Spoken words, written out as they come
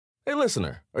Hey,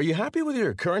 listener, are you happy with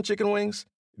your current chicken wings?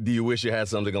 Do you wish you had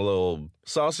something a little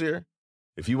saucier?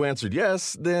 If you answered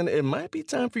yes, then it might be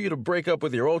time for you to break up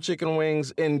with your old chicken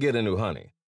wings and get a new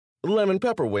honey. Lemon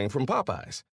pepper wing from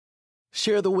Popeyes.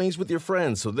 Share the wings with your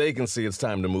friends so they can see it's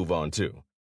time to move on too.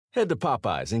 Head to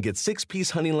Popeyes and get 6-piece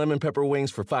honey lemon pepper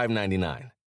wings for $5.99.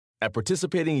 At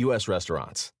participating U.S.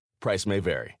 restaurants. Price may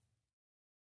vary.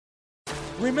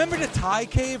 Remember the Thai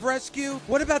cave rescue?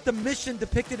 What about the mission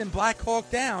depicted in Black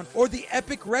Hawk Down or the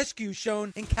epic rescue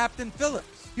shown in Captain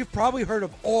Phillips? You've probably heard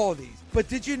of all these, but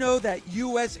did you know that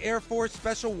U.S. Air Force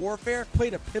Special Warfare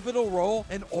played a pivotal role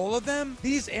in all of them?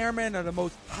 These airmen are the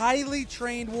most highly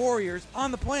trained warriors on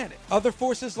the planet. Other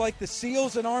forces like the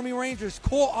SEALs and Army Rangers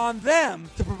call on them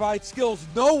to provide skills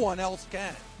no one else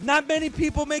can. Not many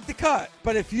people make the cut,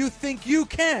 but if you think you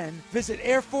can, visit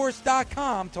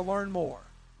airforce.com to learn more.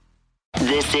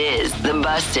 This is the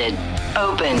Busted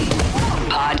Open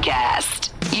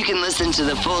Podcast. You can listen to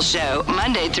the full show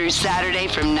Monday through Saturday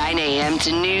from 9 a.m.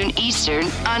 to noon Eastern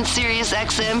on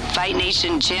SiriusXM Fight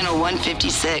Nation Channel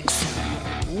 156.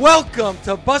 Welcome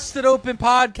to Busted Open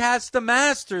Podcast, the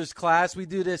Masters class. We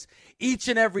do this each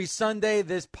and every Sunday.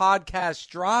 This podcast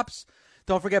drops.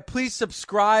 Don't forget, please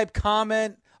subscribe,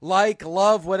 comment, like,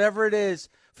 love, whatever it is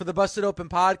for the Busted Open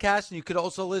Podcast. And you could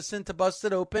also listen to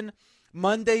Busted Open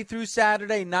Monday through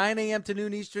Saturday, 9 a.m. to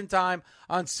noon Eastern Time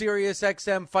on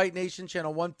SiriusXM Fight Nation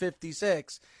Channel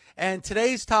 156. And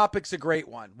today's topic's a great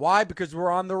one. Why? Because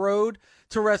we're on the road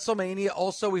to WrestleMania.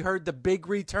 Also, we heard the big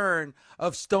return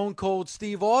of Stone Cold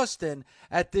Steve Austin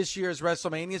at this year's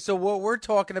WrestleMania. So what we're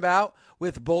talking about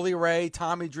with Bully Ray,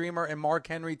 Tommy Dreamer, and Mark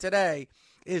Henry today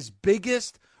is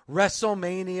biggest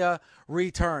WrestleMania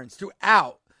returns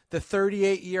throughout the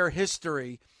 38-year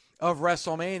history of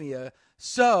WrestleMania.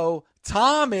 So,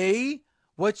 Tommy,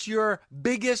 what's your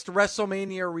biggest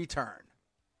WrestleMania return?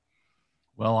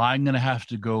 Well, I'm going to have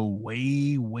to go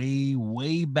way, way,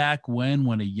 way back when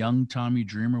a young Tommy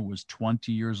Dreamer was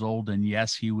 20 years old. And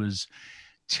yes, he was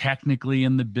technically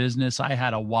in the business. I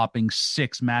had a whopping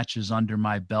 6 matches under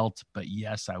my belt, but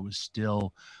yes, I was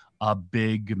still a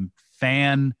big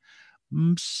fan.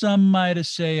 Some might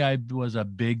say I was a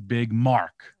big, big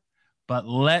mark. But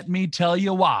let me tell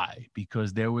you why,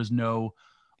 because there was no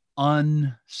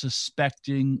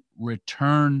unsuspecting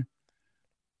return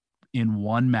in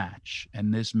one match.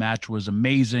 And this match was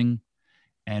amazing.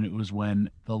 And it was when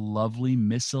the lovely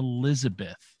Miss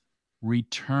Elizabeth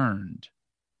returned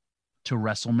to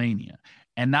WrestleMania.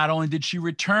 And not only did she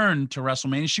return to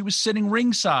WrestleMania, she was sitting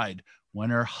ringside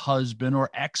when her husband or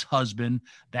ex-husband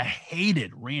that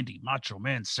hated Randy Macho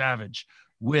Man Savage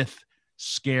with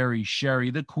Scary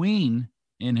Sherry, the Queen,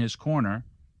 in his corner,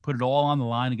 put it all on the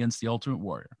line against the Ultimate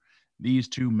Warrior. These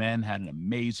two men had an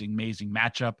amazing, amazing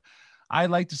matchup.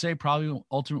 I'd like to say probably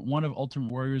one of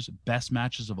Ultimate Warrior's best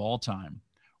matches of all time.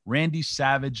 Randy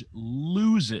Savage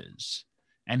loses,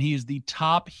 and he is the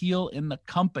top heel in the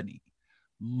company,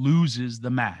 loses the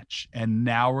match. And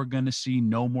now we're going to see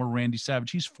no more Randy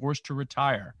Savage. He's forced to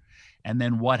retire. And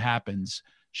then what happens?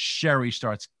 Sherry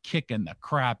starts kicking the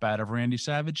crap out of Randy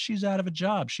Savage. She's out of a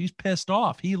job. She's pissed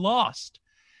off. He lost.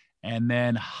 And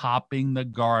then hopping the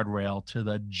guardrail to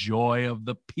the joy of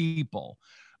the people,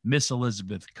 Miss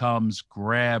Elizabeth comes,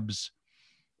 grabs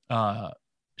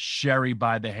Sherry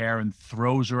by the hair and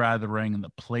throws her out of the ring, and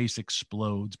the place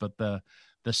explodes. But the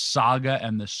saga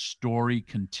and the story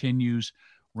continues.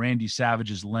 Randy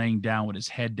Savage is laying down with his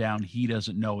head down. He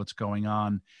doesn't know what's going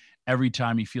on. Every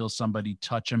time he feels somebody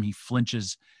touch him, he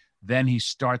flinches. Then he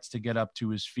starts to get up to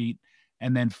his feet.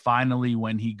 And then finally,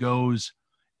 when he goes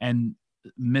and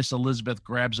Miss Elizabeth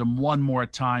grabs him one more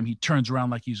time, he turns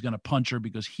around like he's going to punch her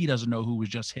because he doesn't know who was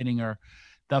just hitting her.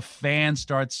 The fan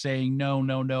starts saying, no,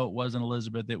 it wasn't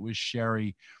Elizabeth. It was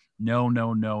Sherry. No.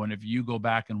 And if you go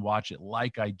back and watch it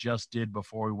like I just did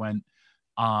before we went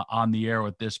on the air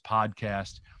with this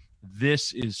podcast,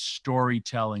 this is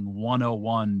storytelling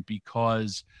 101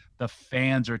 because the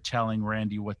fans are telling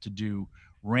Randy what to do.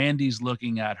 Randy's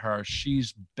looking at her.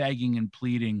 She's begging and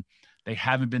pleading. They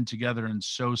haven't been together in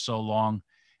so long.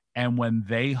 And when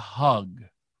they hug,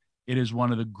 it is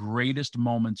one of the greatest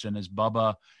moments. And as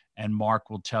Bubba and Mark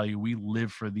will tell you, we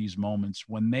live for these moments.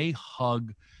 When they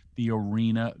hug, the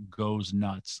arena goes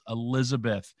nuts.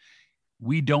 Elizabeth,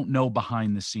 we don't know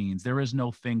behind the scenes. There is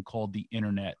no thing called the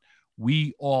internet.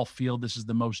 We all feel this is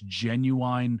the most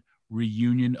genuine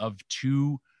reunion of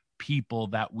two people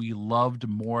that we loved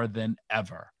more than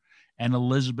ever. And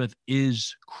Elizabeth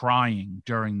is crying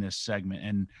during this segment.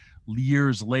 And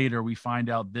years later, we find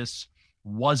out this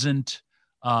wasn't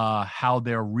how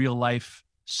their real life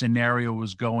scenario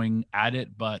was going at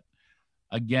it. But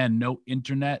again, no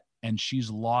internet, and she's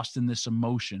lost in this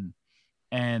emotion.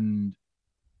 And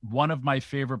one of my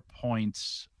favorite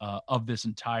points of this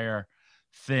entire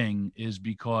thing is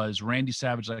because Randy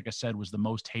Savage, like I said, was the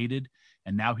most hated,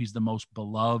 and now he's the most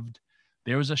beloved.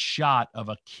 There was a shot of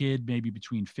a kid maybe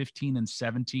between 15 and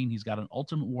 17. He's got an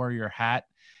Ultimate Warrior hat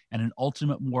and an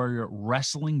Ultimate Warrior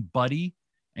wrestling buddy,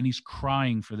 and he's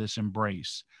crying for this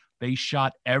embrace. They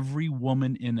shot every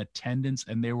woman in attendance,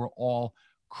 and they were all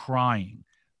crying.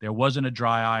 There wasn't a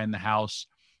dry eye in the house.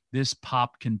 This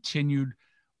pop continued.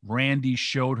 Randy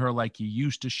showed her like he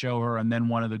used to show her, and then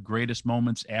one of the greatest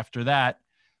moments after that,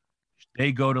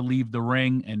 they go to leave the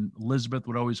ring, and Elizabeth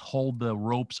would always hold the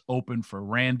ropes open for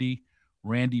Randy.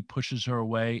 Randy pushes her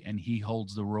away, and he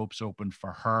holds the ropes open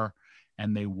for her,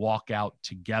 and they walk out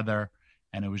together.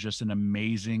 And it was just an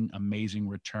amazing, amazing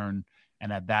return.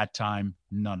 And at that time,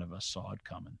 none of us saw it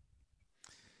coming.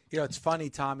 You know, it's funny,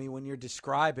 Tommy, when you're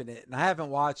describing it, and I haven't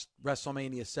watched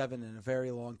WrestleMania 7 in a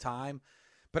very long time,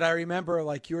 but I remember,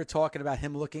 like, you were talking about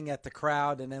him looking at the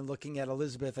crowd and then looking at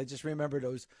Elizabeth. I just remember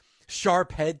those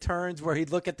sharp head turns where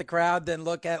he'd look at the crowd, then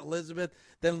look at Elizabeth,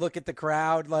 then look at the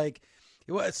crowd. Like,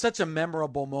 it was such a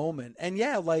memorable moment. And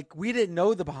yeah, like, we didn't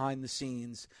know the behind the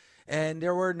scenes, and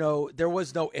there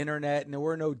was no internet, and there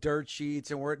were no dirt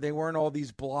sheets, and they weren't all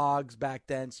these blogs back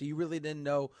then. So you really didn't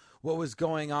know what was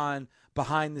going on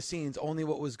behind the scenes, only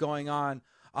what was going on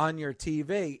your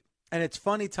TV. And it's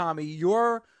funny, Tommy,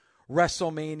 your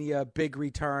WrestleMania big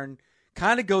return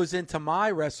kind of goes into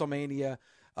my WrestleMania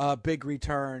big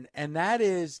return, and that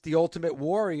is the Ultimate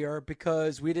Warrior,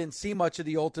 because we didn't see much of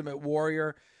the Ultimate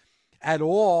Warrior at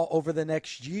all over the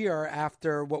next year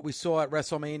after what we saw at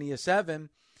WrestleMania 7.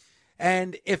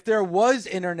 And if there was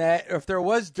internet, or if there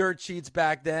was dirt sheets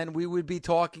back then, we would be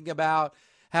talking about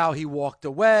how he walked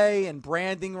away and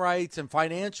branding rights and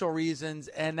financial reasons,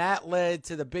 and that led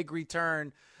to the big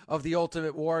return of the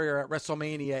Ultimate Warrior at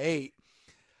WrestleMania 8.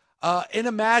 In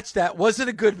a match that wasn't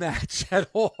a good match at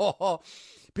all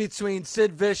between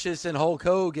Sid Vicious and Hulk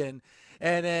Hogan,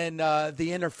 and then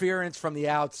the interference from the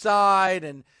outside,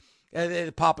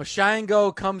 and Papa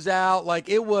Shango comes out. Like,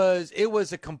 it was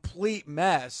a complete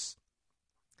mess.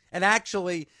 And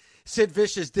actually, Sid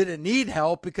Vicious didn't need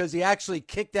help because he actually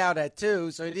kicked out at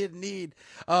 2, so he didn't need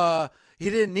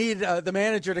the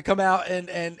manager to come out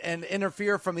and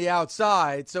interfere from the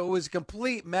outside. So it was a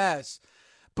complete mess.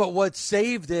 But what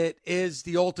saved it is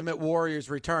the Ultimate Warrior's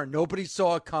return. Nobody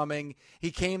saw it coming.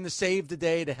 He came to save the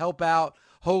day, to help out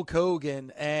Hulk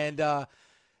Hogan. And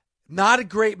not a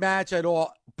great match at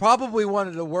all. Probably one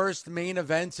of the worst main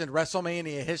events in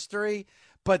WrestleMania history,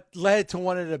 but led to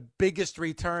one of the biggest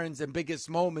returns and biggest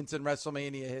moments in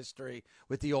WrestleMania history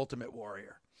with the Ultimate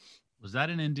Warrior. Was that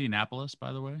in Indianapolis,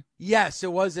 by the way? Yes,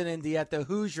 it was in Indy at the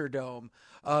Hoosier Dome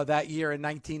that year in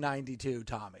 1992,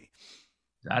 Tommy.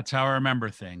 That's how I remember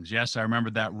things. Yes, I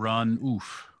remember that run.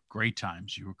 Oof, great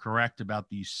times. You were correct about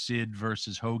the Sid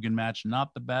versus Hogan match.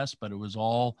 Not the best, but it was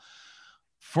all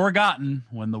forgotten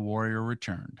when the Warrior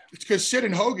returned. It's because Sid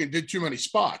and Hogan did too many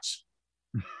spots.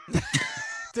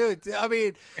 Dude, I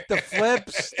mean, the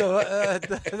flips,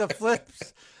 the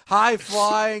flips, high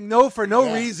flying, for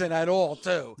no reason at all,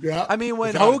 too. Yeah. I mean,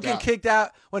 when Hogan kicked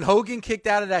out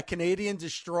of that Canadian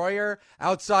Destroyer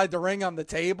outside the ring on the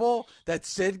table that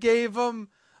Sid gave him,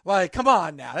 like, come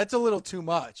on now, that's a little too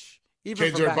much. Even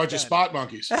kids are a bunch of spot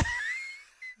monkeys.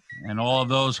 And all of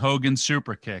those Hogan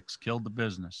super kicks killed the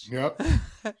business. Yep.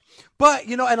 But,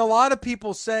 and a lot of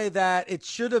people say that it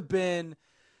should have been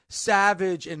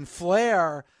Savage and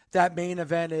Flair that main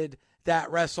evented that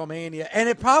WrestleMania, and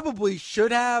it probably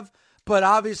should have, but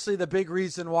obviously the big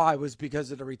reason why was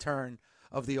because of the return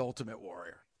of the Ultimate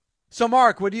Warrior. So,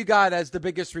 Mark, what do you got as the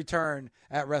biggest return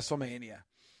at WrestleMania?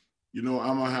 I'm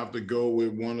going to have to go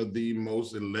with one of the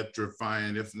most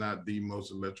electrifying, if not the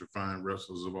most electrifying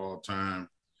wrestlers of all time.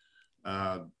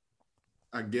 I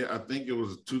think it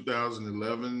was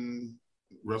 2011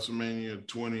 WrestleMania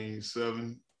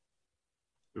 27.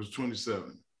 It was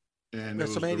 27. And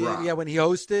WrestleMania, yeah, when The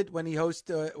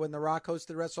Rock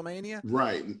hosted WrestleMania.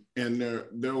 Right. And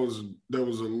there was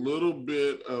a little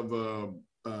bit of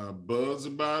a buzz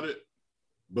about it,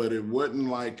 but it wasn't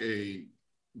like a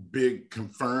big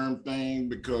confirmed thing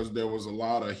because there was a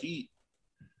lot of heat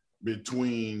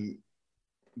between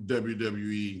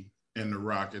WWE and The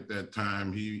Rock at that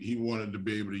time. He wanted to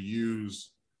be able to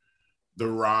use The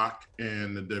Rock,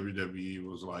 and the WWE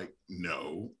was like,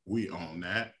 no, we own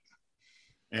that.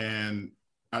 And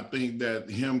I think that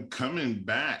him coming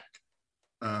back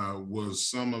was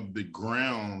some of the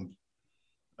ground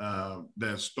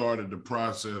that started the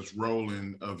process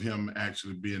rolling of him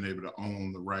actually being able to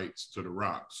own the rights to The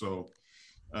Rock. So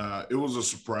it was a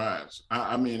surprise.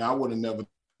 I mean, I would have never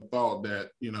thought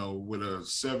that, with a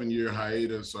 7-year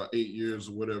hiatus or 8 years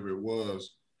or whatever it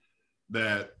was,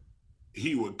 that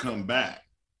he would come back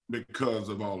because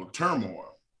of all the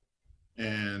turmoil.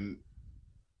 And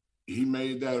he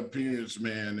made that appearance,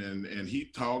 man, and he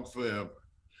talked forever.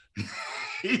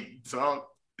 He talked,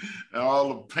 all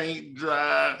the paint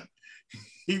dry.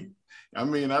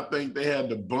 I think they had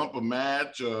to bump a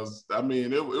match. It was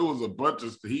a bunch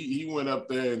of, he went up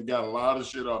there and got a lot of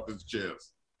shit off his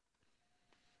chest.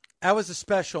 That was a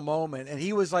special moment, and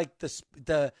he was like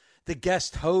the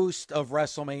guest host of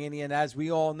WrestleMania, and as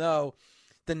we all know,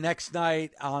 the next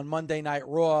night on Monday Night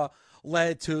Raw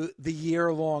led to the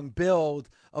year-long build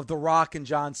of The Rock and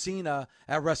John Cena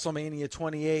at WrestleMania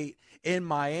 28 in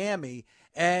Miami.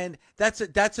 And that's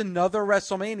another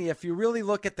WrestleMania. If you really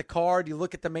look at the card, you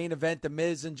look at the main event, The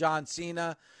Miz and John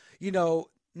Cena,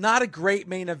 not a great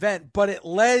main event, but it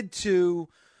led to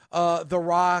The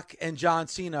Rock and John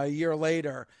Cena a year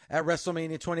later at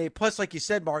WrestleMania 28. Plus, like you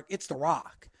said, Mark, it's The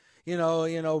Rock.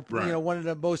 Right. One of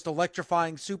the most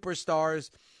electrifying superstars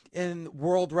in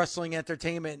World Wrestling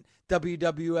Entertainment,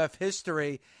 WWF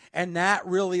history. And that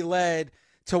really led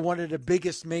to one of the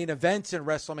biggest main events in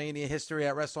WrestleMania history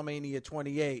at WrestleMania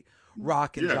 28,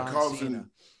 Rock and John Cena.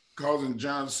 Causing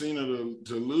John Cena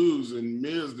to lose and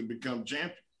Miz to become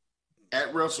champion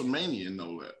at WrestleMania,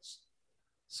 no less.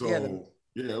 So,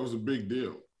 it was a big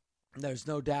deal. There's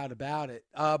no doubt about it.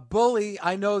 Bully,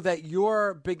 I know that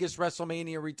your biggest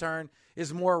WrestleMania return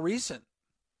is more recent.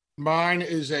 Mine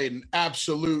is an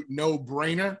absolute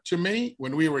no-brainer to me.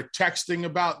 When we were texting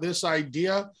about this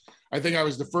idea, I think I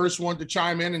was the first one to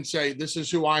chime in and say, this is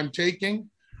who I'm taking.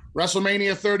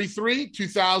 WrestleMania 33,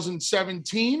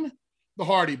 2017, the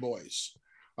Hardy Boys.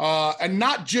 And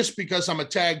not just because I'm a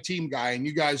tag team guy, and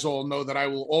you guys all know that I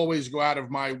will always go out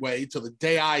of my way till the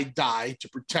day I die to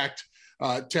protect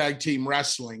tag team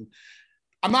wrestling.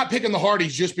 I'm not picking the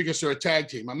Hardys just because they're a tag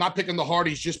team. I'm not picking the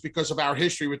Hardys just because of our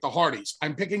history with the Hardys.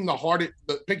 I'm picking the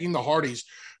Hardys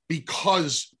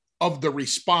because of the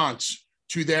response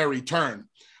to their return.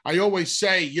 I always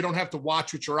say you don't have to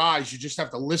watch with your eyes. You just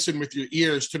have to listen with your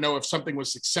ears to know if something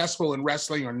was successful in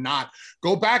wrestling or not.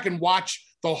 Go back and watch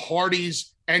the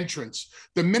Hardys entrance.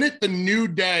 The minute the New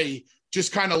Day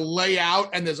just kind of lay out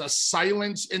and there's a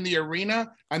silence in the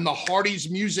arena and the Hardys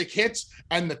music hits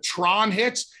and the Tron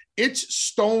hits, it's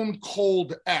Stone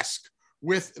Cold-esque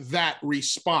with that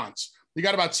response. You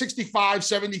got about 65,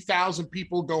 70,000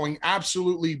 people going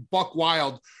absolutely buck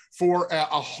wild for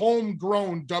a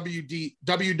homegrown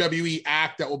WWE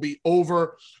act that will be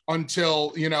over until,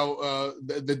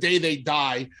 the day they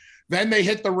die. Then they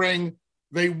hit the ring.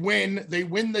 They win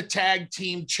the tag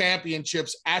team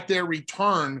championships at their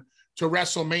return to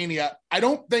WrestleMania.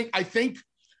 I think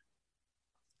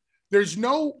there's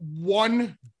no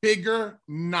one bigger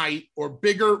night or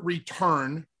bigger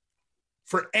return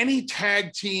for any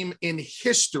tag team in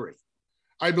history,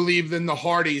 I believe, than the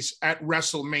Hardys at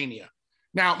WrestleMania.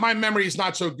 Now, my memory is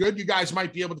not so good. You guys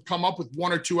might be able to come up with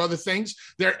one or two other things.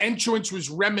 Their entrance was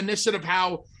reminiscent of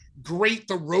how great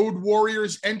the Road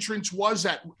Warriors entrance was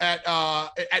at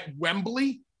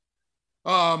Wembley.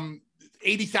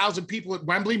 80,000 people at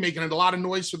Wembley, making it a lot of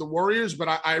noise for the Warriors.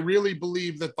 But I really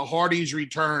believe that the Hardys'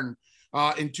 return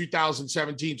in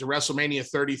 2017 to WrestleMania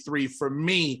 33, for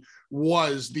me,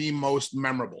 was the most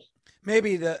memorable.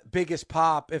 Maybe the biggest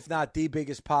pop, if not the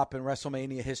biggest pop in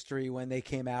WrestleMania history when they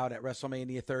came out at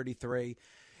WrestleMania 33.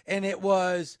 And it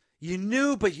was, you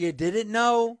knew, but you didn't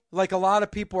know. Like a lot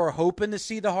of people are hoping to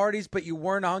see the Hardys, but you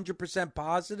weren't 100%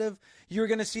 positive you were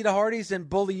going to see the Hardys. And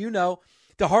Bully,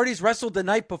 the Hardys wrestled the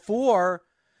night before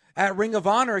at Ring of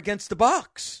Honor against the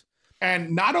Bucks.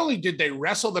 And not only did they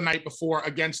wrestle the night before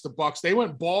against the Bucks, they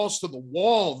went balls to the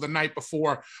wall the night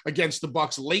before against the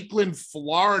Bucks. Lakeland,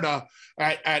 Florida,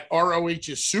 at ROH's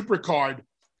Supercard.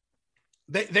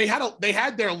 They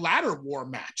had their ladder war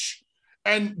match,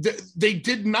 and they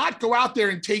did not go out there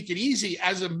and take it easy.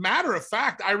 As a matter of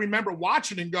fact, I remember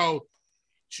watching and go,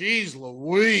 "Geez,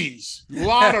 Louise, a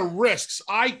lot of risks."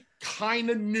 I kind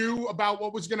of knew about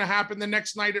what was going to happen the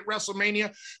next night at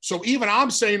WrestleMania. So even I'm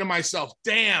saying to myself,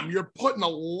 damn, you're putting a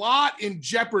lot in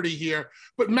jeopardy here.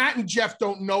 But Matt and Jeff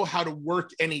don't know how to work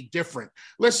any different.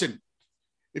 Listen,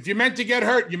 if you're meant to get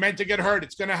hurt, you're meant to get hurt.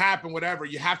 It's going to happen, whatever.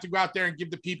 You have to go out there and give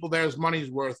the people their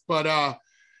money's worth. But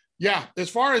yeah, as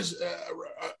far as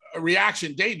a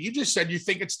reaction, Dave, you just said you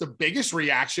think it's the biggest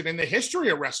reaction in the history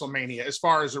of WrestleMania as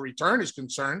far as a return is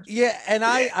concerned. Yeah, and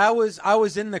I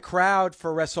was in the crowd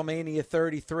for WrestleMania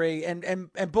 33,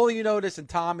 and Bully, you know this, and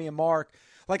Tommy and Mark,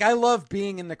 like I love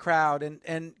being in the crowd,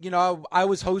 and I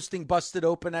was hosting Busted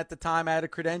Open at the time. I had a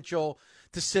credential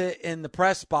to sit in the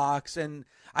press box, and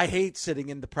I hate sitting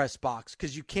in the press box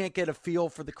because you can't get a feel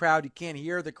for the crowd. You can't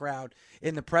hear the crowd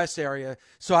in the press area.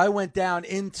 So I went down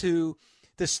into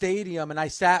the stadium and I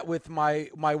sat with my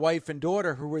wife and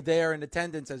daughter who were there in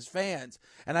attendance as fans,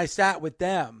 and I sat with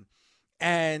them.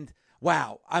 And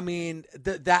wow, I mean,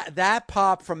 that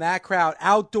pop from that crowd,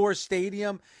 outdoor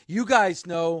stadium, you guys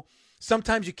know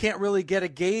sometimes you can't really get a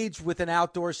gauge with an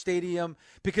outdoor stadium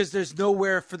because there's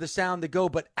nowhere for the sound to go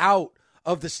but out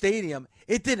of the stadium.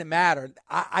 It didn't matter.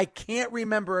 I can't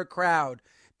remember a crowd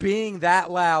being that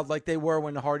loud like they were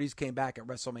when the Hardys came back at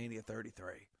WrestleMania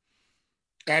 33.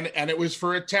 And it was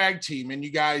for a tag team. And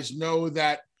you guys know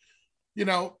that, you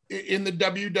know, in the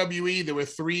WWE, there were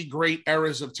 3 great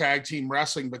eras of tag team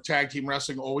wrestling, but tag team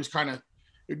wrestling always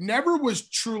it never was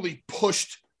truly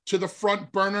pushed to the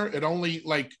front burner. It only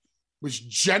was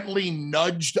gently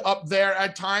nudged up there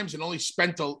at times and only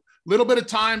spent a little bit of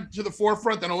time to the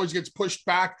forefront, then always gets pushed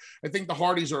back. I think the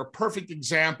Hardys are a perfect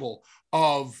example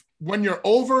of when you're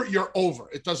over, you're over.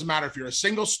 It doesn't matter if you're a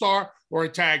single star or a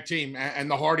tag team, and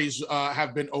the Hardys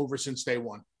have been over since day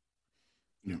one.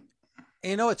 Yeah.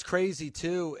 You know, it's crazy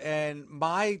too. And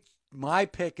my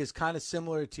pick is kind of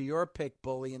similar to your pick,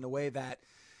 Bully, in the way that,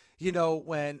 you know,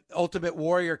 when Ultimate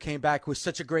Warrior came back was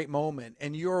such a great moment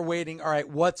and you were waiting, all right,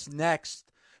 what's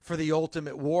next for the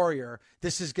Ultimate Warrior?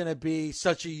 This is going to be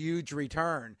such a huge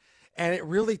return. And it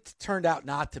really turned out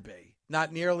not to be,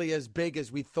 not nearly as big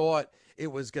as we thought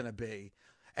it was going to be.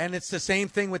 And it's the same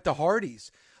thing with the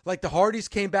Hardys. Like the Hardys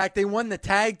came back, they won the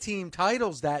tag team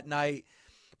titles that night,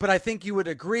 but I think you would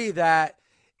agree that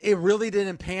it really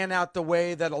didn't pan out the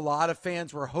way that a lot of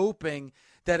fans were hoping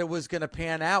that it was going to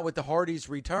pan out with the Hardys'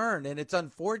 return. And it's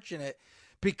unfortunate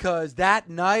because that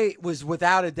night was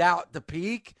without a doubt the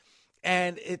peak.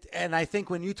 And I think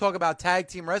when you talk about tag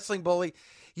team wrestling, Bully,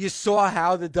 you saw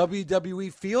how the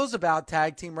WWE feels about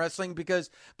tag team wrestling, because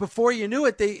before you knew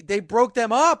it, they broke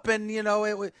them up, and you know,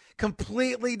 it was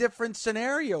completely different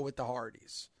scenario with the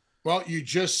Hardys. Well, you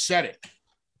just said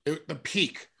it, the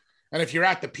peak. And if you're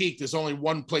at the peak, there's only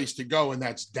one place to go, and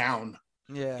that's down.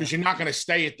 Yeah, because you're not going to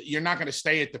stay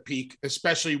at the peak,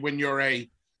 especially when you're an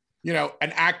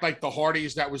act like the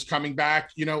Hardys that was coming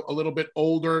back, you know, a little bit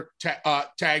older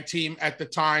tag team at the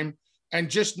time, and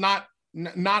just not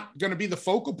going to be the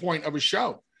focal point of a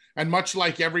show. And much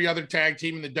like every other tag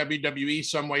team in the WWE,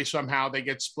 some way, somehow they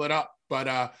get split up.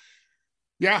 But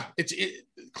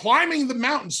climbing the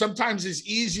mountain sometimes is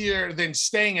easier than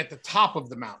staying at the top of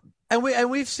the mountain. And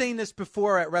we've seen this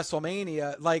before at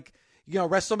WrestleMania, like, you know,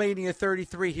 WrestleMania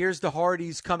 33, here's the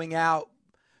Hardys coming out,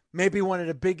 maybe one of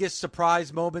the biggest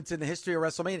surprise moments in the history of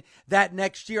WrestleMania. That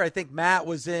next year, I think Matt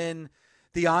was in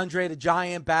the Andre the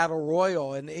Giant Battle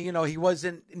Royal, and, you know, he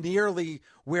wasn't nearly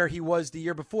where he was the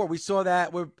year before. We saw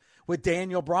that with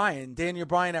Daniel Bryan. Daniel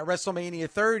Bryan at WrestleMania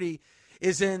 30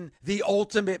 is in the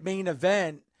ultimate main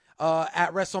event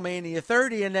at WrestleMania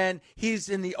 30, and then he's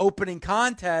in the opening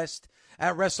contest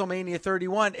at WrestleMania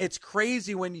 31. It's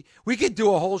crazy when we could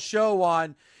do a whole show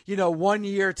on, you know, 1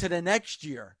 year to the next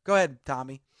year. Go ahead,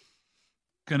 Tommy.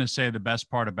 Going to say the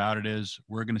best part about it is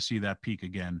we're going to see that peak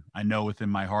again. I know within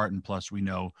my heart, and plus we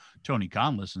know Tony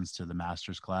Khan listens to the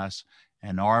Masters class,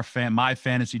 and my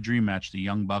fantasy dream match, the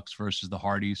Young Bucks versus the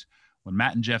Hardys. When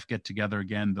Matt and Jeff get together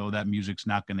again, though that music's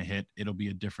not going to hit, it'll be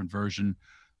a different version.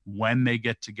 When they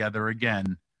get together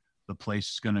again, the place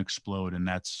is going to explode. And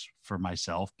that's for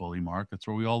myself, Bully Mark. That's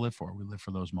what we all live for. We live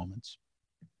for those moments.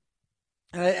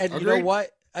 And you know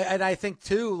what? And I think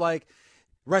too, like,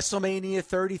 WrestleMania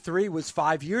 33 was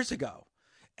 5 years ago.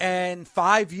 And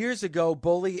 5 years ago,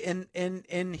 Bully,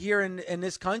 in here in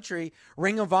this country,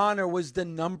 Ring of Honor was the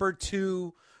number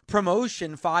 2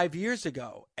 promotion 5 years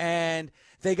ago. And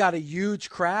they got a huge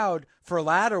crowd for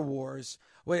Ladder Wars.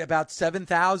 Wait, about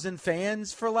 7,000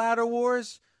 fans for Ladder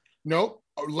Wars? Nope.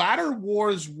 Ladder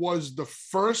Wars was the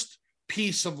first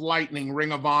piece of lightning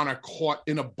Ring of Honor caught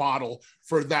in a bottle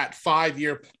for that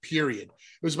 5-year period.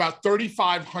 It was about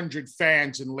 3,500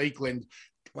 fans in Lakeland.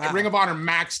 Wow. Ring of Honor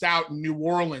maxed out in New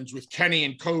Orleans with Kenny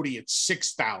and Cody at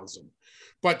 6,000.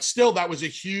 But still, that was a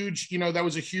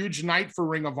huge night for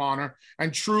Ring of Honor,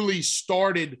 and truly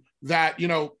started that, you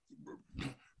know,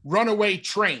 runaway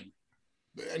train.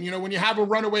 And, you know, when you have a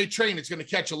runaway train, it's going to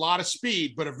catch a lot of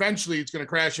speed, but eventually it's going to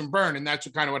crash and burn. And that's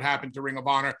what happened to Ring of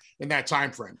Honor in that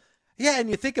time frame. Yeah, and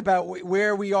you think about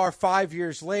where we are 5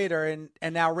 years later,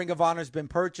 and now Ring of Honor has been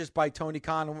purchased by Tony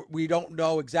Khan. We don't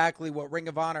know exactly what Ring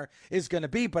of Honor is going to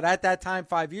be, but at that time,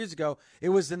 5 years ago, it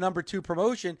was the number 2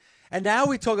 promotion. And now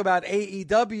we talk about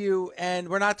AEW, and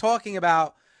we're not talking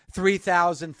about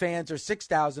 3,000 fans or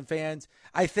 6,000 fans.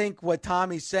 I think what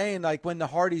Tommy's saying, like when the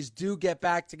Hardys do get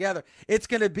back together, it's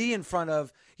going to be in front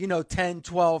of, 10,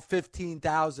 12,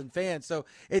 15,000 fans. So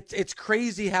it's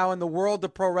crazy how in the world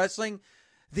of pro wrestling,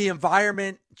 the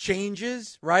environment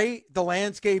changes, right? The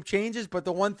landscape changes, but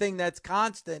the one thing that's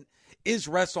constant is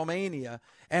WrestleMania.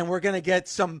 And we're going to get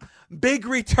some big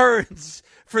returns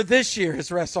for this year's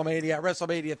WrestleMania at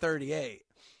WrestleMania 38.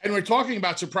 And we're talking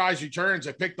about surprise returns.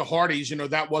 I picked the Hardys.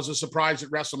 That was a surprise at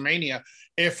WrestleMania.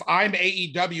 If I'm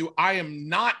AEW, I am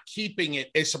not keeping it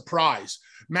a surprise.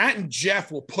 Matt and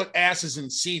Jeff will put asses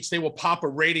in seats. They will pop a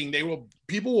rating.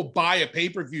 People will buy a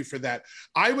pay-per-view for that.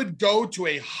 I would go to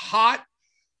a hot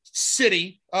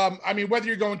city. Whether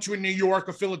you're going to a New York,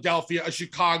 a Philadelphia, a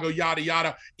Chicago, yada,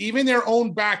 yada, even their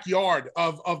own backyard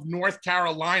of North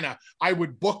Carolina, I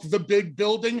would book the big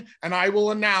building and I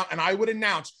would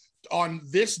announce on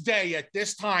this day at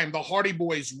this time, the Hardy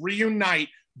Boys reunite,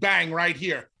 bang, right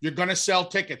here. You're going to sell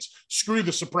tickets. Screw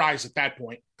the surprise at that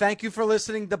point. Thank you for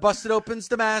listening to Busted Open's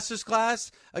The Masters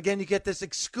Class. Again, you get this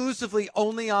exclusively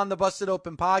only on the Busted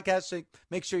Open podcast. So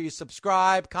make sure you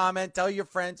subscribe, comment, tell your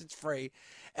friends. It's free.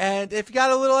 And if you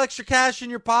got a little extra cash in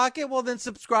your pocket, well, then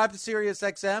subscribe to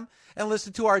SiriusXM and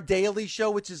listen to our daily show,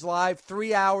 which is live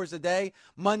 3 hours a day,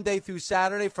 Monday through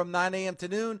Saturday from 9 a.m. to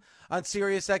noon on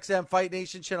SiriusXM Fight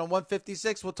Nation Channel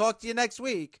 156. We'll talk to you next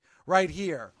week right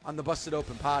here on the Busted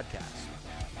Open podcast.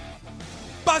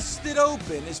 Busted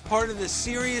Open is part of the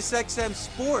SiriusXM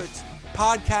Sports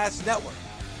Podcast Network.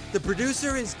 The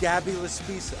producer is Gabby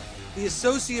Laspisa. The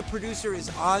associate producer is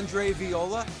Andre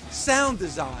Viola. Sound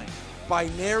design by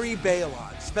Neri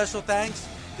Balon. Special thanks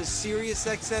to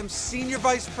SiriusXM Senior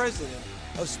Vice President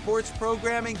of Sports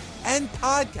Programming and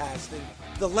Podcasting,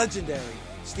 the legendary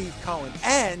Steve Cohen,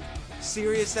 and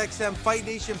SiriusXM Fight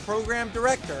Nation Program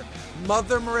Director,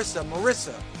 Mother Marissa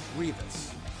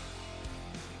Rivas.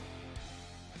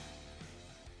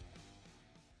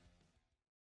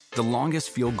 The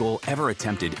longest field goal ever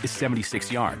attempted is 76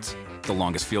 yards. The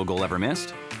longest field goal ever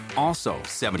missed? Also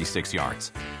 76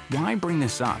 yards. Why bring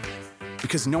this up?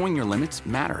 Because knowing your limits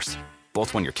matters,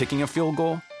 both when you're kicking a field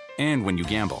goal and when you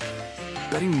gamble.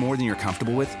 Betting more than you're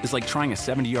comfortable with is like trying a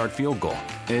 70-yard field goal.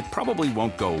 It probably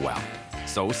won't go well.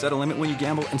 So set a limit when you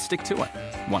gamble and stick to it.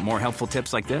 Want more helpful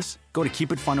tips like this? Go to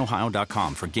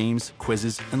keepitfunohio.com for games,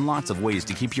 quizzes, and lots of ways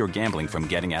to keep your gambling from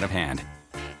getting out of hand.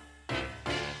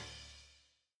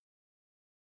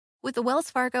 With the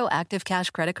Wells Fargo Active Cash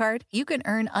Credit Card, you can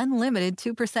earn unlimited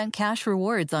 2% cash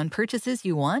rewards on purchases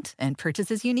you want and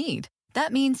purchases you need.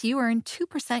 That means you earn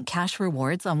 2% cash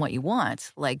rewards on what you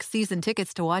want, like season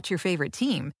tickets to watch your favorite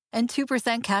team, and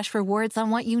 2% cash rewards on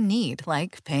what you need,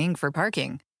 like paying for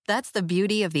parking. That's the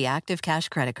beauty of the Active Cash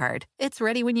Credit Card. It's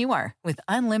ready when you are, with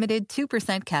unlimited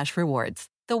 2% cash rewards.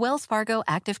 The Wells Fargo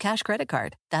Active Cash Credit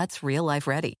Card. That's real life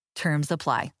ready. Terms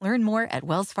apply. Learn more at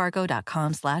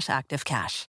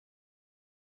wellsfargo.com/activecash.